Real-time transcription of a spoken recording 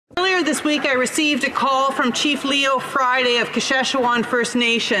Earlier this week, I received a call from Chief Leo Friday of Kashechewan First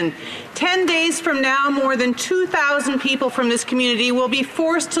Nation. 10 days from now, more than 2,000 people from this community will be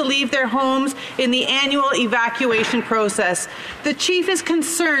forced to leave their homes in the annual evacuation process. The Chief is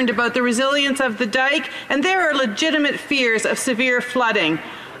concerned about the resilience of the dike, and there are legitimate fears of severe flooding.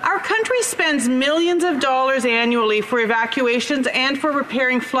 Our country spends millions of dollars annually for evacuations and for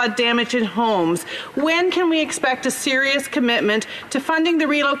repairing flood damage in homes. When can we expect a serious commitment to funding the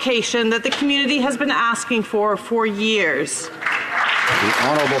relocation that the community has been asking for years? The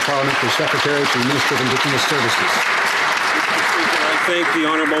Honourable Parliamentary Secretary to the Minister of Indigenous Services. I thank the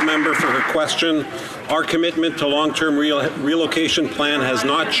honourable member for her question. Our commitment to long-term relocation plan has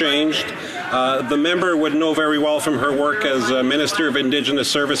not changed. The member would know very well from her work as Minister of Indigenous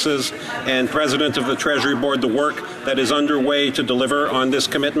Services and President of the Treasury Board the work that is underway to deliver on this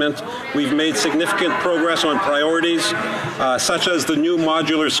commitment. We've made significant progress on priorities, such as the new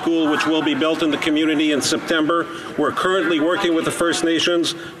modular school which will be built in the community in September. We're currently working with the First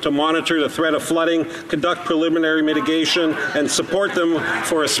Nations to monitor the threat of flooding, conduct preliminary mitigation, and support them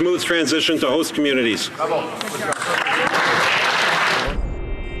for a smooth transition to host communities. Bravo.